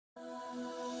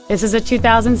This is a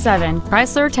 2007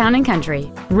 Chrysler Town and Country.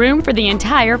 Room for the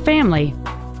entire family.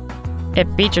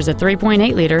 It features a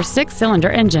 3.8-liter six-cylinder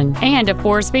engine and a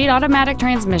 4-speed automatic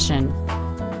transmission.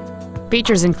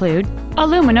 Features include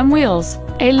aluminum wheels,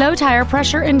 a low tire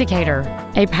pressure indicator,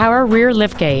 a power rear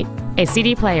liftgate, a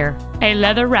CD player, a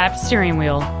leather-wrapped steering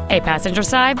wheel, a passenger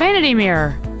side vanity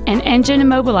mirror, an engine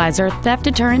immobilizer theft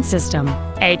deterrent system,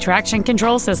 a traction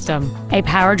control system, a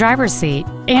power driver's seat,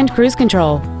 and cruise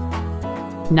control.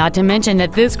 Not to mention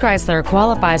that this Chrysler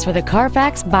qualifies for the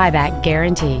Carfax buyback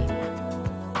guarantee.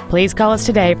 Please call us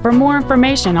today for more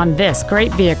information on this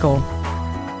great vehicle.